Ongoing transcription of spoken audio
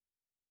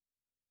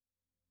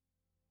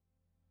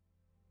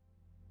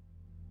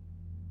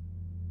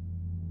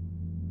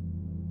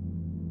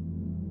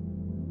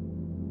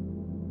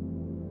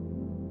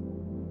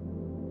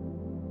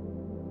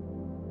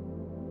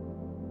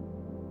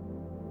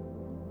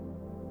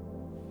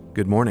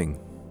Good morning.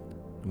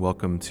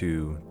 Welcome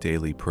to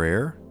Daily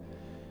Prayer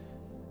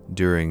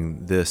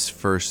during this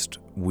first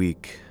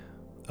week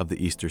of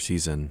the Easter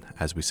season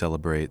as we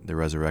celebrate the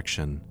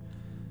resurrection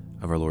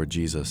of our Lord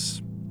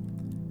Jesus.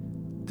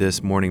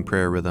 This morning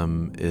prayer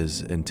rhythm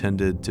is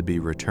intended to be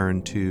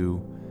returned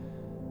to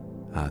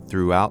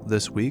throughout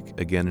this week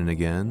again and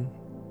again,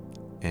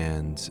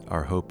 and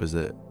our hope is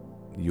that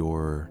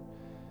your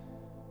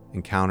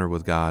encounter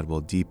with God will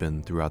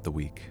deepen throughout the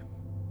week.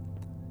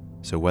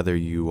 So whether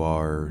you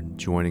are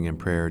joining in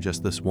prayer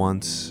just this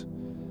once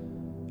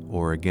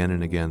or again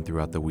and again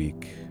throughout the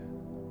week,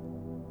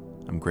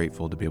 I'm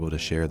grateful to be able to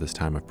share this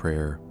time of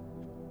prayer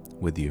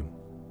with you.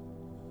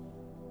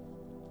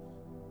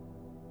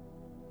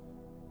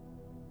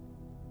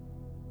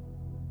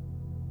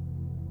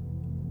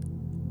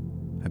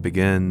 I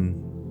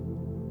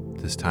begin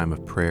this time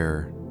of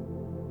prayer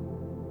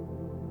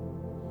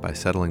by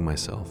settling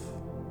myself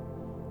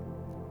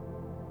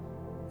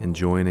and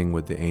joining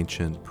with the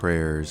ancient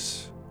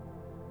prayers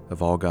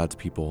of all God's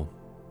people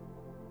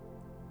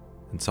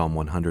in Psalm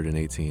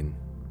 118.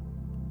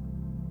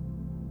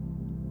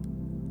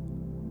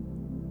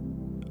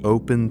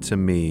 Open to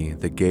me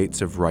the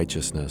gates of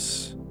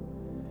righteousness,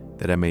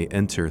 that I may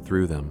enter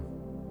through them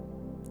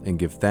and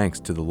give thanks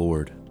to the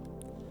Lord.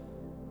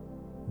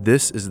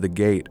 This is the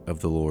gate of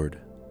the Lord.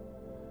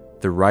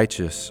 The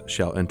righteous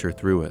shall enter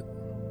through it.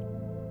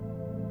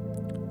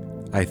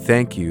 I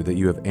thank you that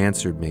you have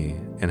answered me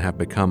and have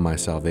become my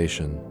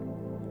salvation,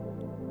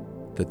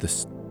 that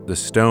the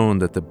stone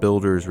that the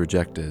builders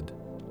rejected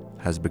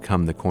has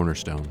become the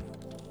cornerstone.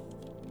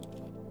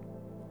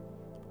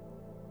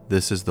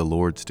 This is the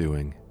Lord's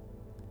doing,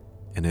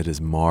 and it is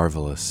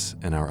marvelous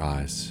in our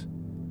eyes.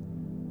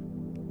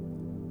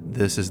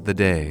 This is the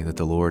day that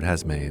the Lord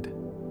has made.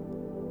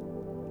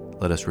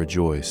 Let us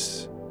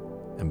rejoice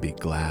and be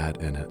glad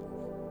in it.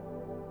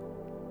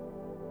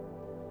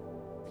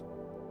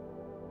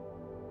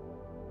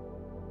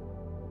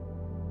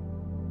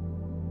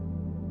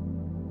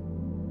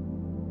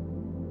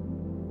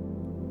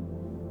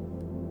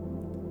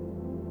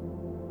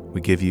 We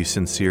give you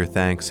sincere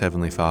thanks,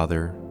 Heavenly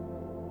Father,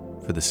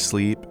 for the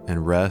sleep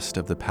and rest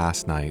of the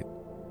past night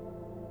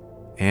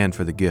and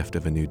for the gift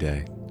of a new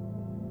day.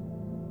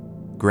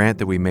 Grant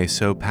that we may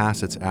so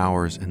pass its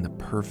hours in the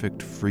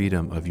perfect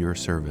freedom of your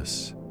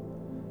service,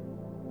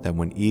 that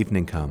when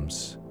evening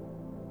comes,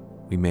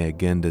 we may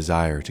again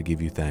desire to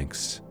give you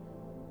thanks.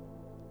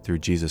 Through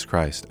Jesus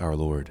Christ our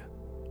Lord.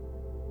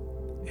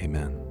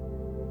 Amen.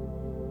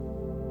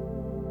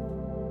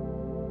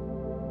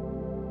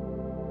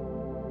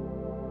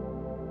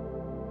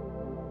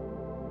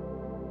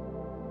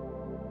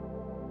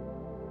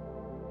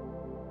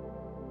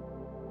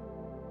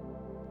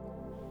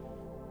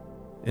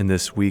 In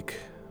this week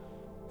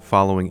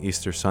following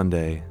Easter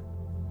Sunday,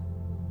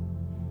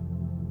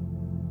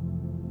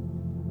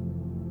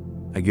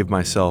 I give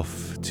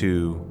myself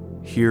to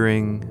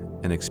hearing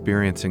and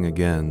experiencing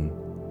again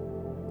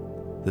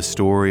the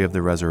story of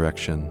the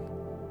resurrection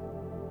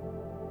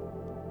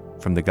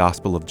from the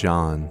Gospel of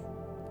John,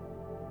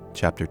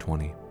 chapter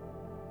 20.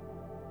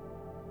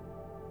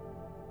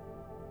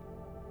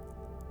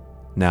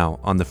 Now,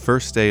 on the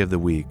first day of the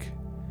week,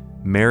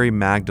 Mary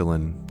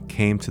Magdalene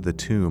came to the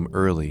tomb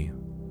early,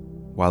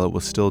 while it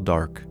was still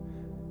dark,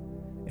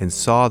 and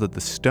saw that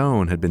the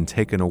stone had been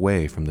taken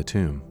away from the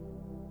tomb.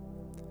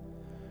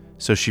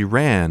 So she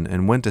ran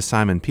and went to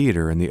Simon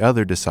Peter and the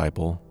other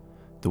disciple,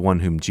 the one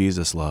whom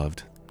Jesus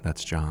loved,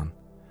 that's John,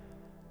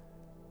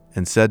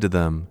 and said to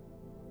them,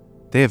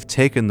 "They have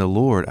taken the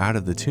Lord out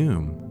of the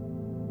tomb,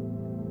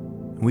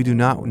 and we do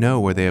not know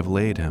where they have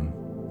laid him."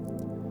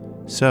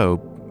 So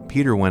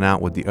Peter went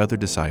out with the other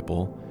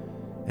disciple,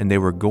 and they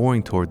were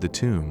going toward the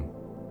tomb.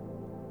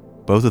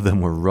 Both of them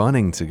were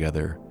running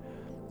together,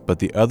 but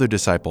the other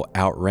disciple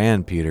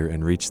outran Peter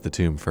and reached the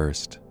tomb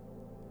first.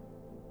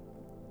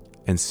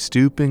 And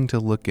stooping to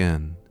look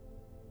in,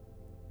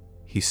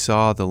 he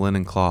saw the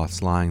linen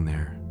cloths lying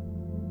there,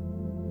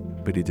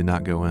 but he did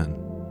not go in.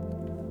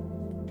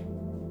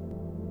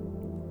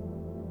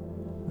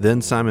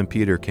 Then Simon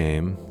Peter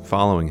came,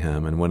 following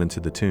him, and went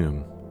into the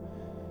tomb.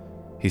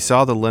 He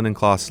saw the linen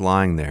cloths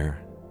lying there,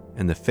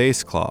 and the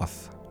face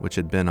cloth which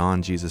had been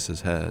on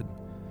Jesus' head,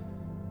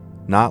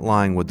 not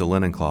lying with the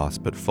linen cloths,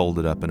 but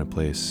folded up in a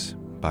place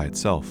by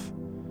itself.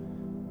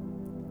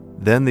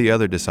 Then the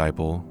other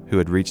disciple, who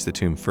had reached the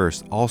tomb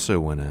first, also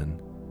went in,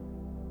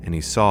 and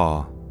he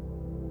saw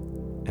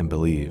and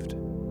believed.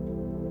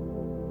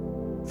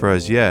 For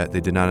as yet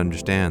they did not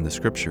understand the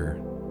scripture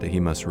that he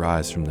must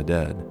rise from the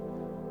dead.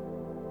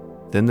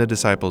 Then the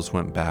disciples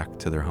went back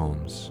to their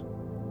homes.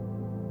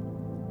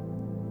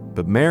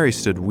 But Mary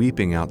stood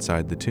weeping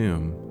outside the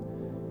tomb,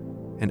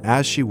 and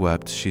as she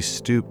wept, she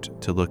stooped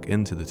to look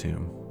into the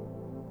tomb.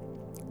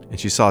 And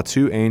she saw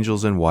two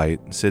angels in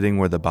white sitting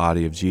where the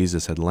body of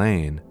Jesus had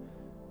lain,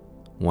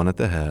 one at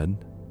the head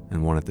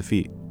and one at the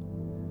feet.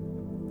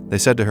 They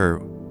said to her,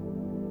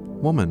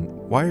 "Woman,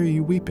 why are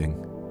you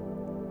weeping?"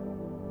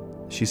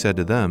 She said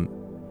to them,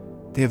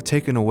 "They have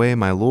taken away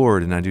my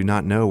Lord, and I do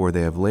not know where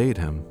they have laid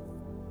him."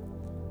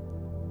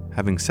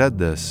 Having said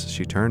this,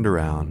 she turned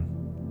around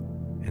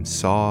and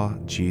saw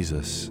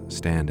Jesus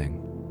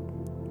standing,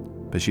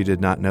 but she did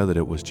not know that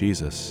it was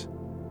Jesus.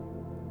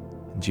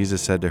 And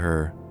Jesus said to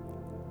her,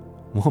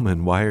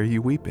 "Woman, why are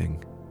you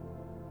weeping?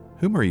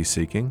 Whom are you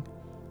seeking?"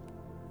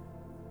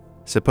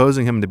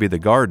 Supposing him to be the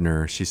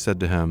gardener, she said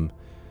to him,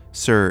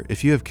 "Sir,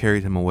 if you have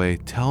carried him away,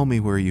 tell me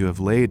where you have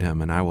laid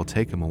him, and I will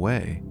take him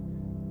away."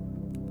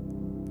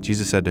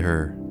 Jesus said to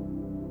her,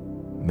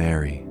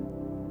 "Mary."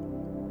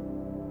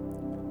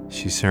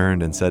 She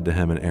turned and said to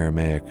him in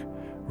Aramaic,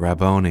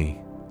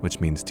 "Rabboni," which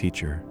means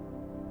teacher.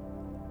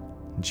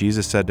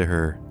 Jesus said to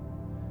her,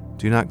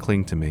 "Do not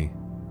cling to me,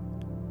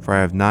 for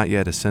I have not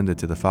yet ascended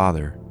to the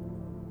Father,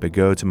 but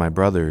go to my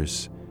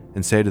brothers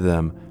and say to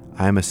them,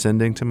 I am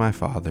ascending to my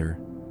Father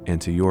and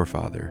to your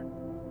Father,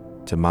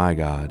 to my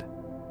God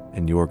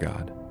and your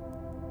God."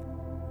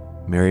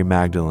 Mary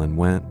Magdalene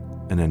went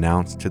and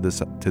announced to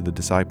the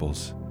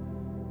disciples,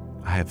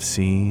 "I have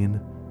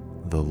seen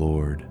the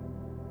Lord,"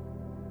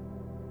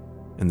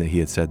 and that he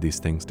had said these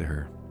things to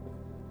her.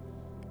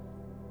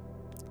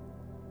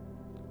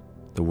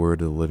 The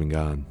word of the living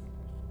God.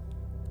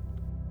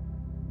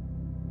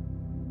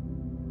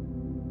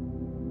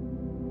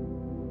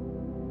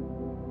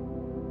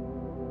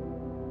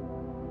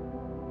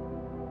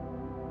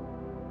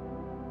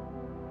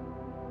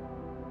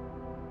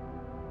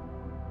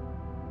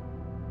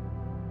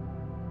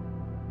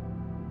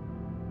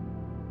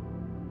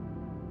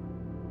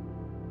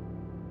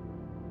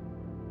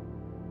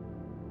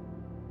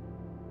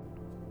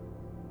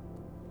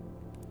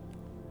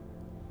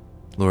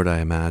 Lord, I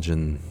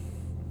imagine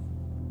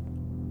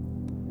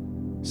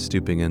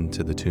stooping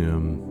into the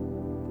tomb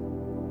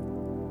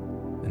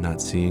and not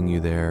seeing you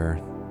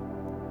there,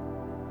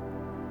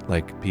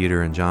 like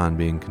Peter and John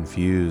being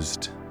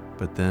confused,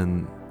 but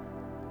then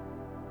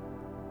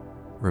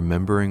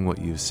remembering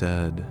what you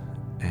said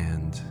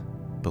and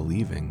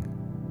believing.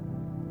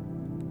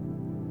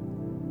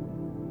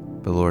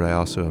 But Lord, I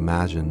also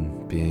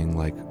imagine being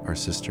like our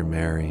sister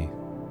Mary,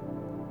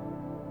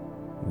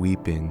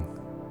 weeping,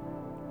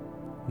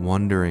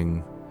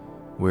 wondering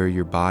where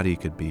your body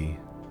could be,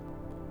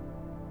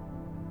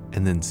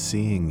 and then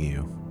seeing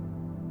you,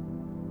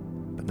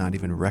 but not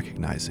even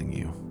recognizing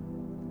you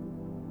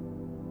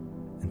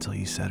until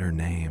you said her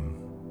name.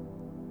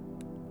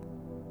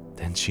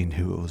 Then she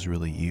knew it was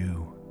really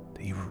you,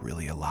 that you were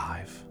really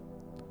alive.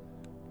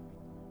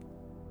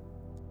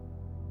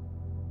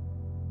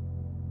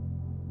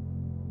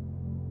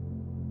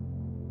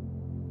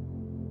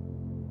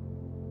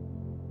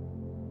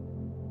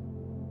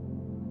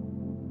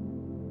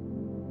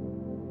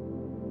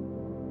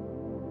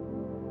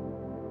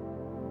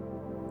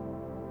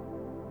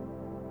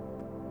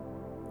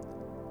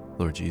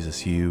 Lord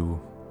Jesus, you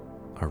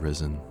are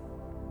risen.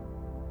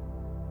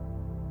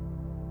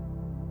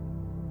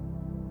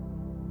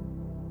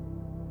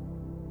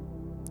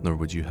 Lord,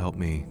 would you help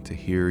me to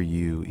hear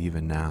you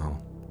even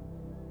now,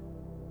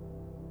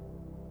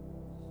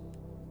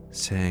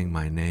 saying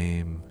my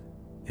name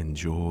in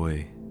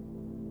joy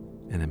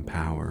and in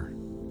power.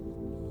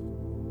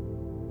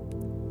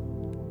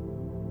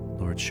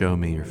 Lord, show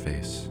me your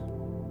face.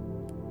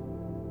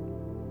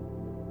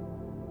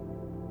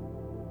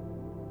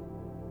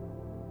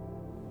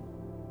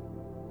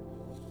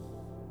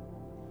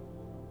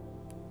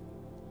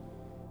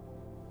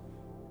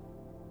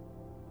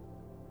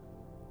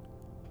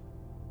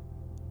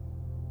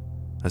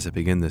 As I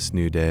begin this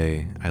new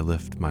day, I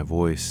lift my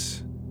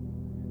voice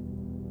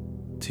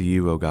to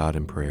you, O God,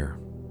 in prayer.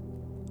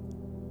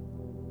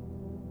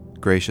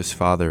 Gracious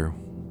Father,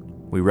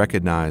 we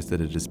recognize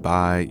that it is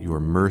by your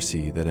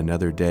mercy that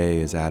another day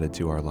is added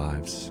to our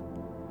lives.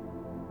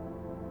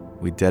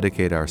 We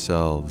dedicate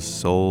ourselves,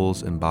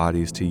 souls and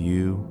bodies, to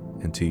you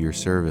and to your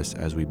service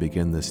as we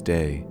begin this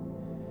day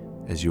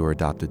as your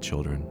adopted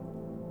children.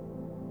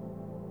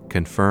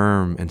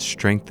 Confirm and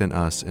strengthen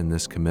us in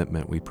this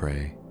commitment, we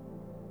pray,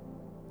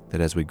 that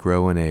as we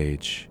grow in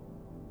age,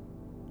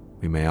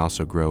 we may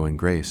also grow in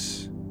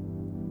grace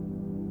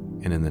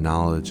and in the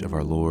knowledge of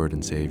our Lord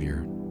and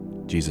Savior,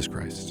 Jesus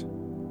Christ.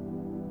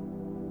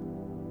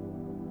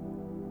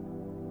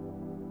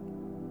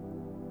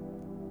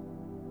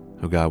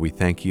 Oh God, we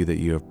thank you that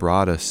you have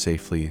brought us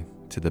safely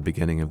to the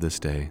beginning of this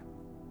day.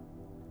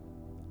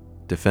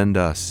 Defend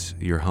us,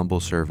 your humble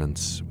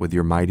servants, with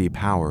your mighty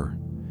power,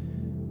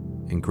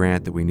 and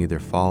grant that we neither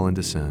fall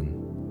into sin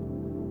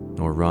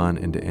nor run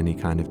into any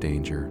kind of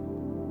danger.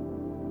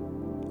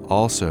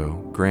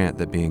 Also, grant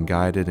that being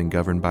guided and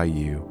governed by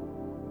you,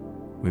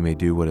 we may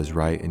do what is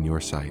right in your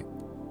sight.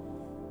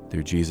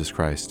 Through Jesus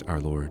Christ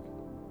our Lord.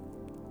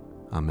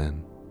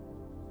 Amen.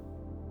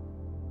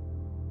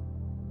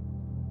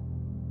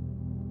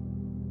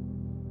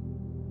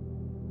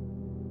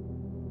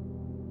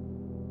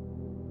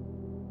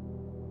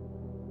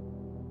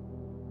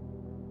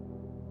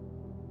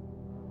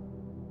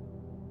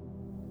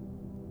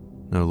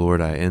 Now,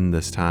 Lord, I end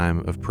this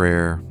time of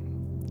prayer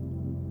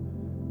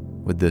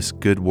with this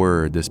good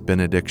word, this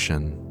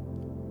benediction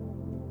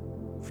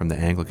from the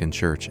Anglican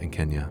Church in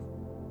Kenya.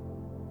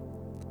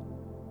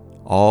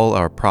 All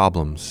our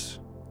problems,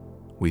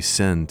 we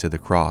send to the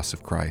cross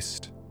of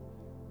Christ.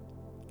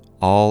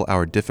 All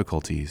our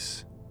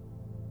difficulties,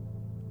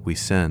 we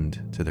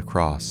send to the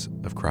cross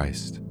of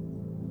Christ.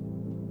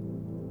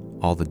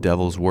 All the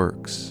devil's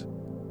works,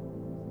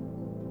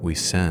 we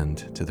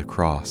send to the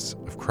cross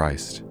of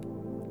Christ.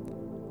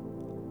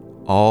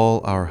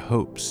 All our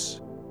hopes,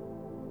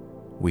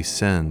 we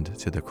send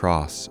to the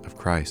cross of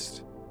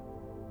Christ.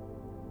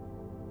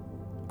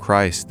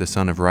 Christ, the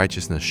Son of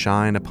Righteousness,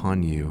 shine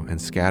upon you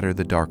and scatter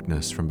the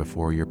darkness from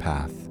before your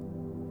path.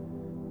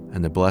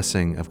 And the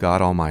blessing of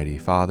God Almighty,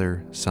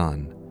 Father,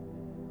 Son,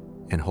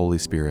 and Holy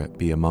Spirit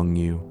be among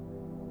you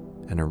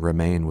and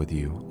remain with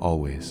you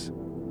always.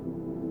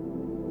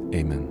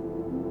 Amen.